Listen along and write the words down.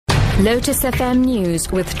Lotus FM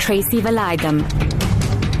News with TRACY VALAYDHAM.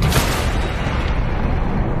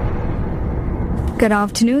 Good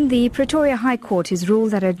afternoon. The Pretoria High Court has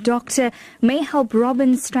ruled that a doctor may help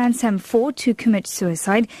Robin Stransham Ford to commit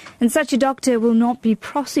suicide, and such a doctor will not be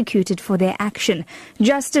prosecuted for their action.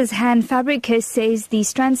 Justice Han Fabricus says the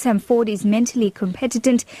Stransham Ford is mentally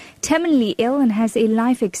incompetent, terminally ill, and has a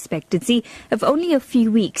life expectancy of only a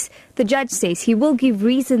few weeks. The judge says he will give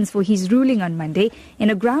reasons for his ruling on Monday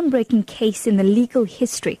in a groundbreaking case in the legal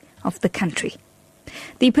history of the country.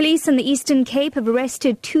 The police in the Eastern Cape have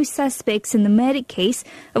arrested 2 suspects in the murder case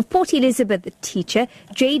of Port Elizabeth teacher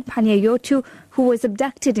Jayde Panayiotou, who was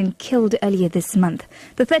abducted and killed earlier this month.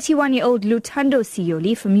 The 31-year-old Lutando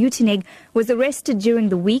Siyoli from Uitenhage was arrested during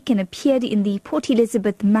the week and appeared in the Port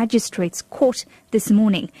Elizabeth Magistrates Court this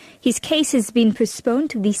morning. His case has been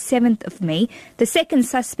postponed to the 7th of May. The second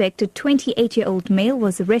suspect, a 28-year-old male,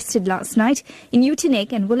 was arrested last night in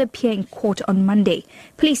Uitenhage and will appear in court on Monday.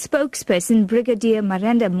 Police spokesperson Brigadier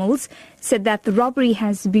Miranda Mills said that the robbery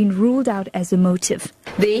has been ruled out as a motive.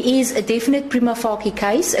 There is a definite prima facie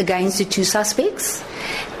case against the 2 suspects,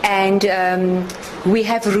 and we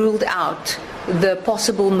have ruled out the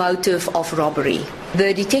possible motive of robbery.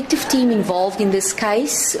 The detective team involved in this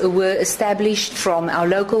case were established from our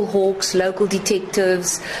local hawks, local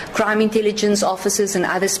detectives, crime intelligence officers and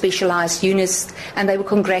other specialized units, and they were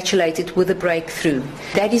congratulated with a breakthrough.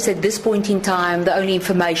 That is at this point in time the only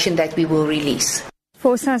information that we will release.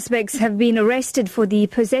 4 suspects have been arrested for the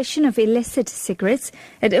possession of illicit cigarettes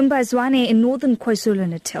at Mbazwane in northern KwaZulu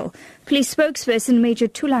Natal. Police spokesperson Major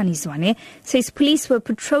Tulani Zwane says police were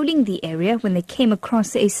patrolling the area when they came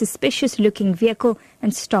across a suspicious-looking vehicle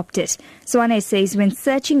and stopped it. Zwane says when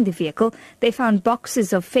searching the vehicle, they found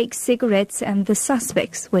boxes of fake cigarettes and the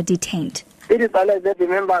suspects were detained. It is alleged that the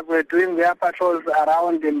members were doing their patrols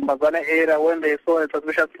around the Mbazwane area when they saw a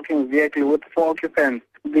suspicious-looking vehicle with 4 occupants.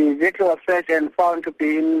 The vehicle was searched and found to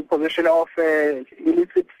be in possession of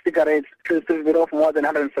illicit cigarettes to the value of more than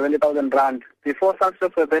 170,000 rand. The 4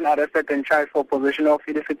 suspects were then arrested and charged for possession of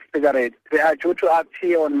illicit cigarettes. They are due to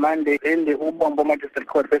appear on Monday in the Ubombo Magistrate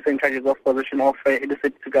Court facing charges of possession of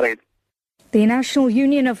illicit cigarettes. The National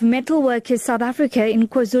Union of Metalworkers South Africa in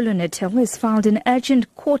KwaZulu Natal has filed an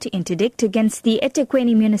urgent court interdict against the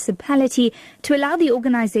Ethekwini Municipality to allow the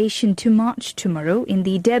organisation to march tomorrow in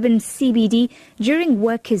the Durban CBD during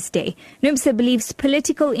Workers' Day. NUMSA believes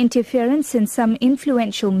political interference and some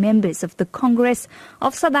influential members of the Congress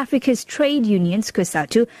of South Africa's trade unions,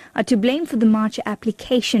 COSATU, are to blame for the march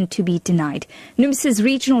application to be denied. NUMSA's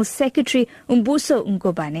Regional Secretary Umbuso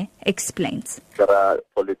Ngobane explains. There are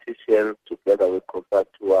politicians together with COSATU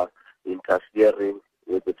who are interfering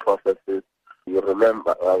with the processes. You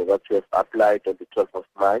remember that we have applied on the 12th of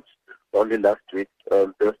March, only last week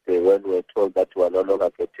on Thursday, when we were told that we are no longer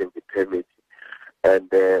getting the permit. And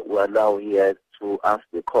we are now here to ask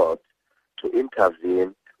the court to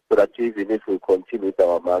intervene so that even if we continue with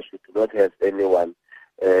our march, we do not have anyone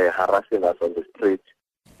harassing us on the street.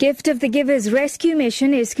 Gift of the Givers Rescue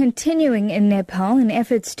Mission is continuing in Nepal in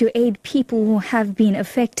efforts to aid people who have been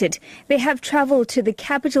affected. They have travelled to the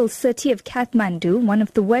capital city of Kathmandu, one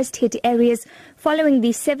of the worst hit areas, following the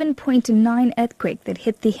 7.9 earthquake that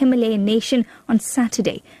hit the Himalayan nation on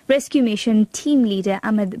Saturday. Rescue Mission team leader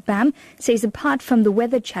Ahmed Bam says apart from the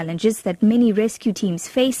weather challenges that many rescue teams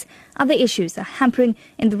face, other issues are hampering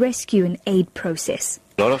in the rescue and aid process.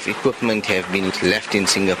 A lot of equipment have been left in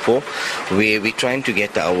Singapore. We're trying to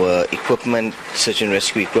get our equipment, search and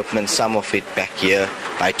rescue equipment, some of it back here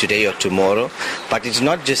by today or tomorrow. But it's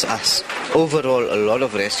not just us. Overall, a lot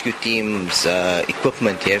of rescue teams'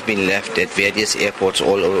 equipment have been left at various airports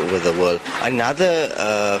all over the world.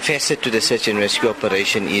 Another facet to the search and rescue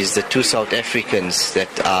operation is the 2 South Africans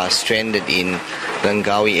that are stranded in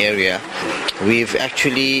Rangawi area. We've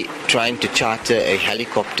actually trying to charter a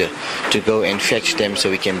helicopter to go and fetch them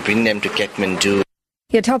so we can bring them to Kathmandu.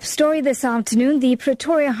 Your top story this afternoon, the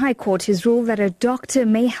Pretoria High Court has ruled that a doctor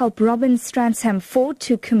may help Robin Stransham Ford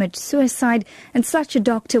to commit suicide, and such a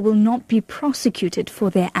doctor will not be prosecuted for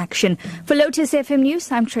their action. For Lotus FM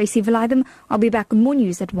News, I'm TRACY VALAYDHAM. I'll be back with more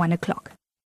news at 1 o'clock.